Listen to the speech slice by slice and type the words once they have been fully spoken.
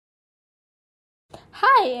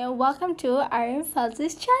Hi and welcome to Aireen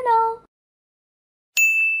Fadzli's channel.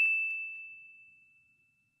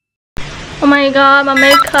 Oh my god, my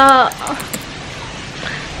makeup.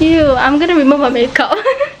 Ew, I'm gonna remove my makeup.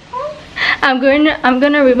 I'm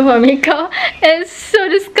gonna remove my makeup. It's so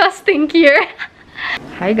disgusting here.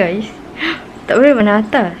 Hi guys. Tak boleh mana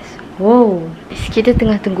atas. Wow. Kita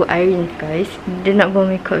tengah tunggu Aireen guys. Dia nak buang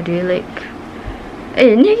makeup dia like.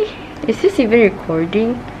 Ni. Is this even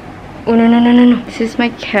recording? Oh no. This is my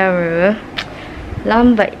camera.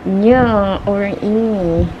 Lambatnya orang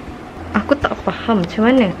ini. Aku tak faham macam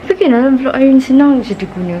mana. Tapi dalam vlog Aireen senang je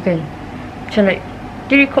digunakan. Macam like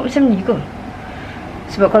dia record macam ni ke?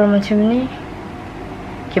 Sebab kalau macam ni.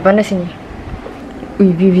 Okay, panas ni. Ui,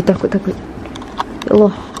 Vivi takut. Ya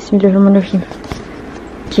Allah. Bismillahirrahmanirrahim.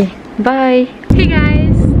 Okay, bye. Hey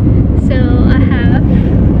guys, so I have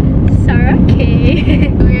Sarah K.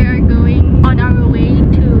 We are going on our way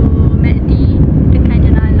to McD, dekat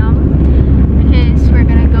Jalan Alam, because we're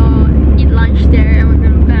gonna go eat lunch there and we're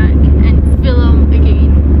gonna back and film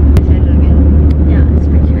again. Yeah, it's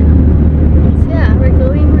my channel. So yeah, we're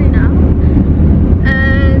going right now,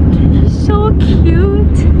 and she's so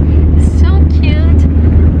cute, so cute.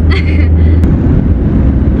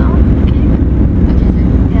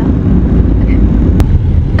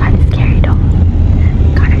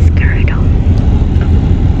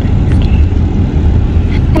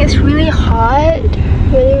 It's really hot,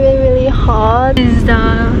 really hot. This is the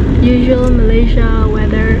usual Malaysia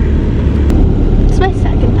weather. It's my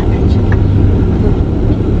second time actually.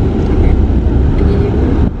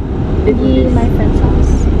 Pergi my friend's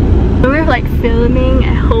house. We were like filming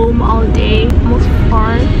at home all day, almost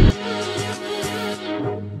fun.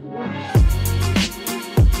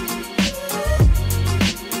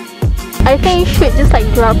 I think you should just like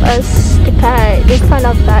drop us dekat in front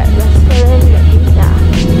of that restaurant. Yeah.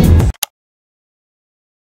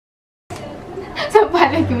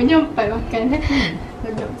 Sampai lagi menyampai makan.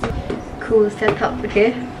 Cool setup,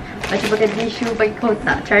 okay? Macam pakai tisu pakai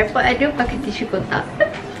kotak. Tripod ada pakai tisu kotak.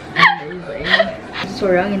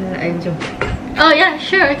 Seorang yang nak jom. Oh yeah,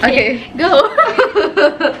 sure. Okay. Go.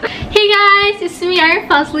 Hey guys, it's me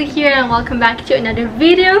Aireen Fadzli here and welcome back to another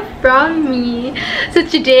video from me. So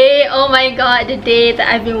today, oh my god, the day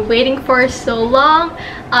that I've been waiting for so long.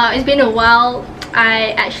 It's been a while.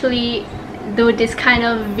 I actually do this kind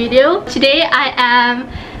of video. Today I am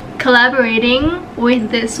collaborating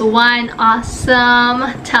with this one awesome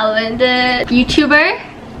talented YouTuber.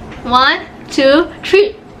 1, 2,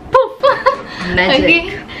 3. Poof.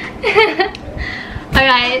 Magic. Okay.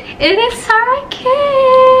 Alright, it is Sarah K.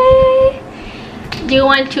 Do you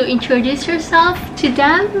want to introduce yourself to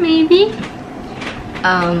them, maybe?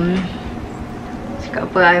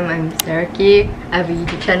 Cakap apa, I'm Sarah K. I have a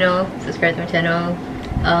YouTube channel. Subscribe to my channel.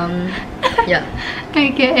 Yeah.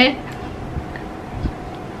 Okay.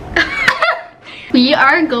 We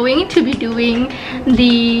are going to be doing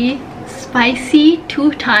the spicy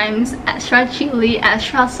 2 times extra chili,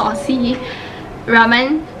 extra saucy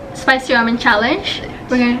ramen. Spicy ramen challenge.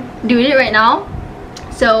 We're gonna do it right now.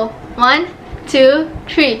 So 1, 2,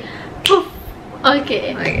 3. Poof.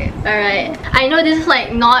 Okay. Alright. I know this is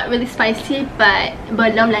like not really spicy, but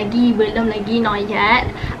belum lagi, not yet.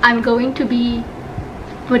 I'm going to be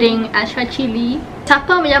putting extra chili.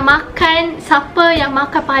 Siapa yang makan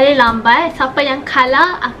paling lambat, siapa yang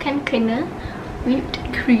kalah akan kena whipped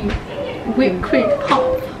cream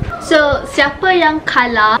pop. So, siapa yang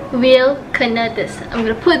kalah will kena this. I'm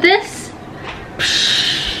gonna put this.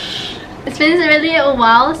 It's been really a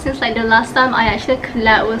while since like the last time I actually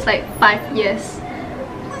collab was like 5 years.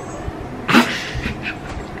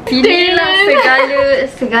 Inilah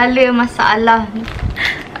segala masalah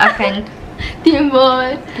akan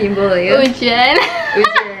timbul ya. Hujan.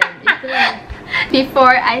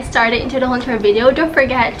 Before I started into the whole entire video, don't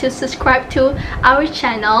forget to subscribe to our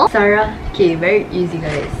channel, Sarah K. Very easy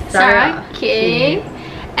guys. Sarah K.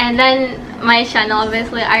 And then my channel,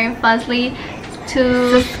 obviously Aireen Fadzli.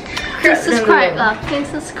 To subscribe lah.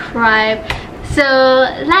 Please subscribe. So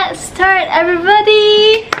let's start,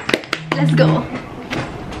 everybody. Let's go.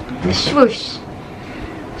 Swoosh.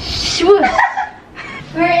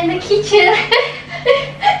 We're in the kitchen.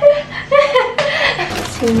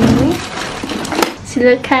 Sini.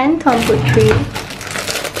 Silakan Tuan Putri.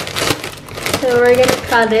 So we're gonna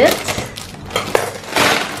cut it.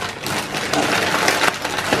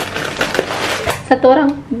 Satu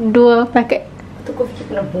orang 2 paket. Tu kau fikir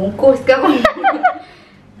kena bungkus kan?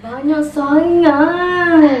 Banyak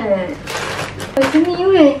sangat. Macam ni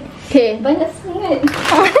weh. Okay. Banyak sangat.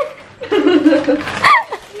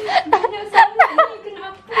 Banyak sangat ni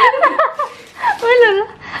kenapa? Mana lah?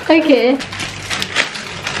 Okay.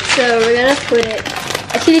 So we're gonna put it.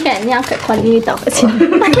 Actually kan, ni angkat kuali tau kat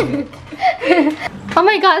sini. Oh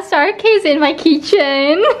my god, Starkey's in my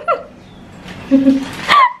kitchen.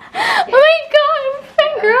 Oh my god,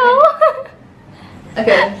 I'm girl.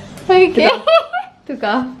 Okay. Okay.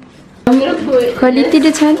 Tukar. I'm gonna put. Kualiti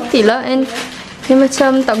dia cantik lah. And dia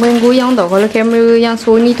macam tak goyang-goyang tau. Kalau kamera yang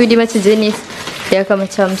Sony tu dia macam jenis, dia akan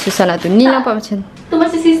macam susah nak tu. Ni nampak macam Tu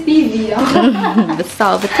macam CCTV lah.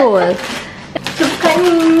 besar betul. Tukar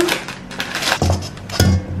ni.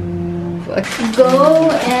 Go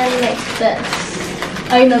and like this.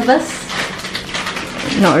 Are you nervous?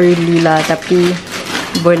 Not really lah, tapi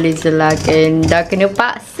boleh je lah kan. Dah kena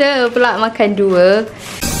paksa pula makan dua.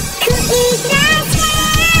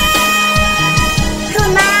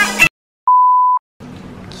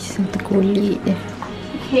 Kisah terkulit je.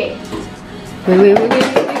 Okay. Wait.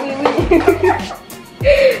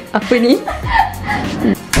 Apa ni?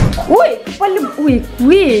 Woi, kepala.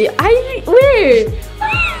 Weh.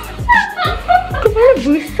 Kepala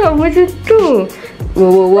besar macam tu.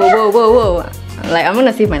 Wow. Like, I'm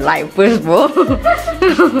gonna save my life first, bro.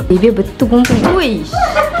 Dia betul pun. Woi.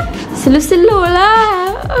 Slow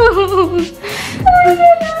lah.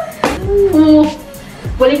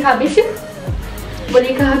 Bolehkah habis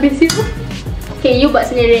you? Okay, you buat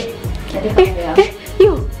sendiri.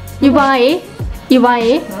 You buang air.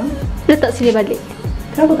 Huh? Letak sini balik.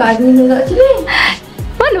 Kenapa Kak Aireen letak sini?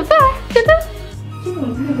 Mana pak? Macam tu?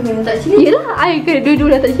 Kenapa letak sini? Yelah, air ke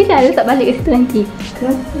dua-dua letak sini. I letak balik kat situ nanti.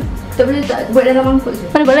 Kenapa? Tak boleh letak buat dalam mangkuk je?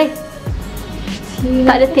 Mana boleh? Sili.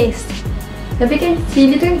 Tak ada taste. Tapi kan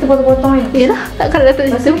sili tu kan kita potong-potong kan? Yelah, takkan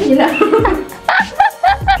letak situ. Masuk je lah.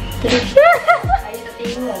 Air tak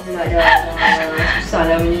tengok pula dah. Susah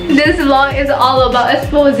lah ni. This vlog is all about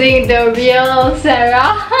exposing the real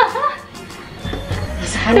Sarah.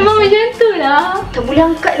 Memang macam tu lah. Tak boleh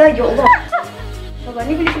angkat lah, ya Allah. Sabar,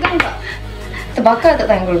 ni boleh pegang tak? Terbakar tak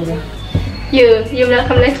tangan dulu? You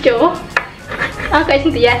akan melecur. Angkat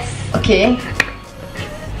macam tu, yes. Okay.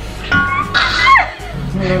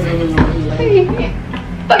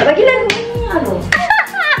 Bagilah ni. Aduh.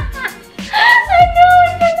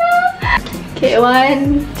 Okay,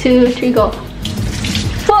 1, 2, 3, go.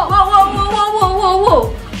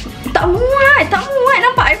 Wow. Tak muat.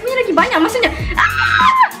 Nampak air punya lagi banyak. Maksudnya tak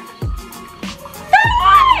muat.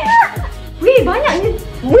 Weh, banyak ni.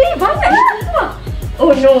 Oh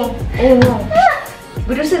no.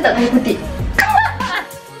 Berdosa tak tahu kutip.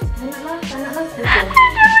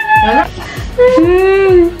 Naklah.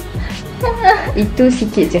 Itu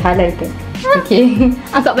sikit je, halal ke? Okay.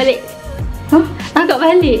 Angkat balik. Huh? Angkat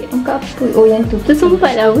balik. Angkat apa? Oh, yang tu.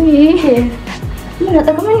 Tersumpat lah weh. Okay. Ni nak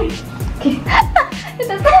tahu ke mana? Okay. Dia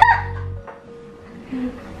tak tahu.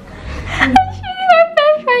 I'm shitting my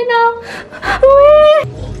pants right now. Weh.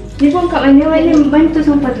 Dia pun kat mana tu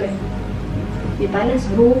sampah tu kan? Dia panas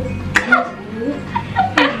bro.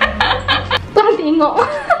 Tuan tengok.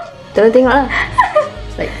 Tolong tengok lah.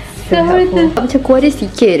 Like, macam kuah dia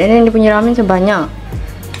sikit. And then dia punya ramen macam banyak.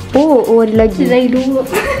 Oh ada lagi. Dia lagi dua.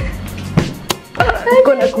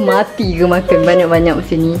 Kau nak aku mati ke makan banyak-banyak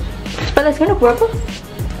macam ni? Panas kan aku apa?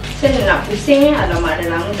 Saya nak pusing. Alamak, ada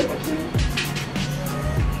lama tak pakai.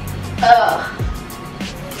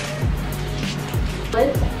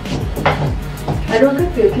 Ada orang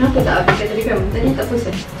kata, kenapa tak habis tadi kan? Tadi tak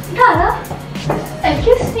pusing. Dah lah.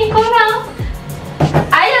 Excuse me korang.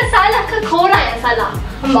 I yang salah ke korang yang salah?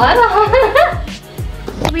 Marah.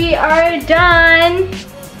 We are done.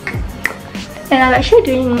 And I'm actually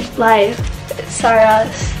doing live. It's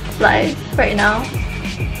Sarah's live right now.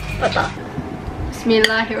 Betul.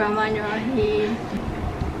 Bismillahirrahmanirrahim.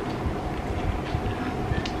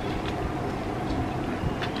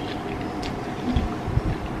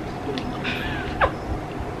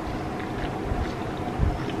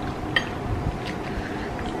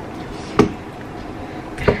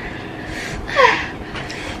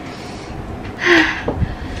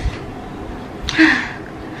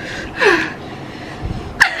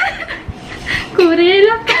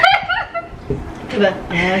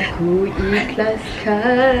 Aku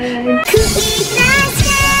ikhlaskan.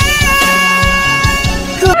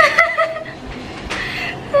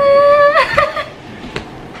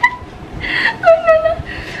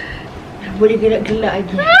 Boleh gerak-gerak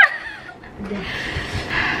lagi.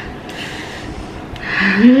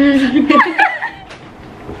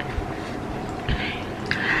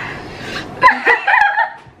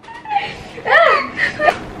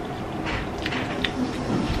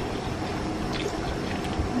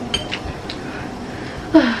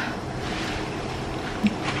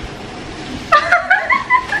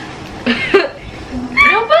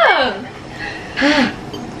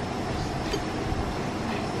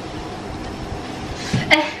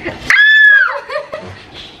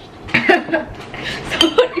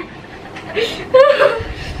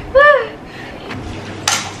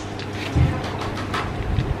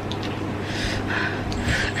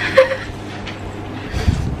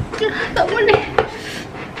 Tak boleh.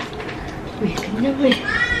 Weh, kenyang weh.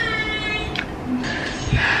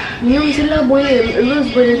 Minum je lah, boleh.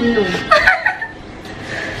 Rose boleh minum.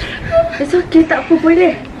 It's okay, tak apa,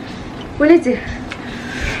 boleh. Boleh je.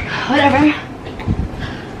 Whatever.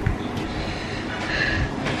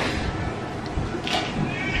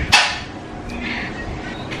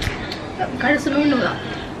 Kau ada seronok tak?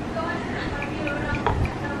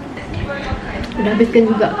 Dah habiskan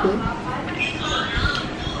juga aku.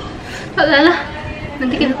 Tak lah.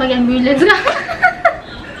 Nanti kita panggil ambulans kan?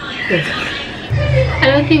 I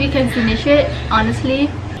don't think we can finish it,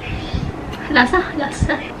 honestly. Last lah.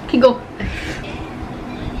 Okay, go.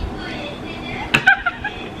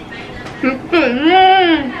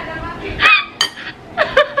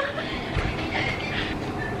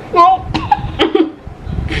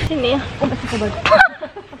 Sini ya.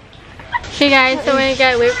 Okay guys, so we're gonna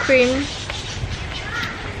get whipped cream.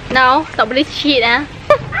 Now, tak boleh cheat ah.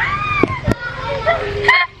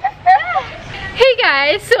 Hey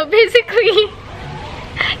guys, so basically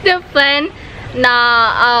the plan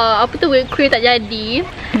apa tu whipped cream tak jadi.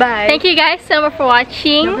 Bye. Thank you guys so much for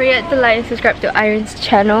watching. Don't forget to like and subscribe to Aireen's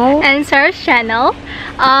channel and Sarah's channel.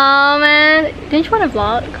 And didn't you want to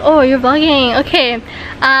vlog? Oh, you're vlogging. Okay.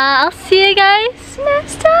 I'll see you guys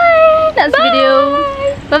next time. Next video.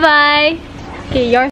 Bye bye. Okay, your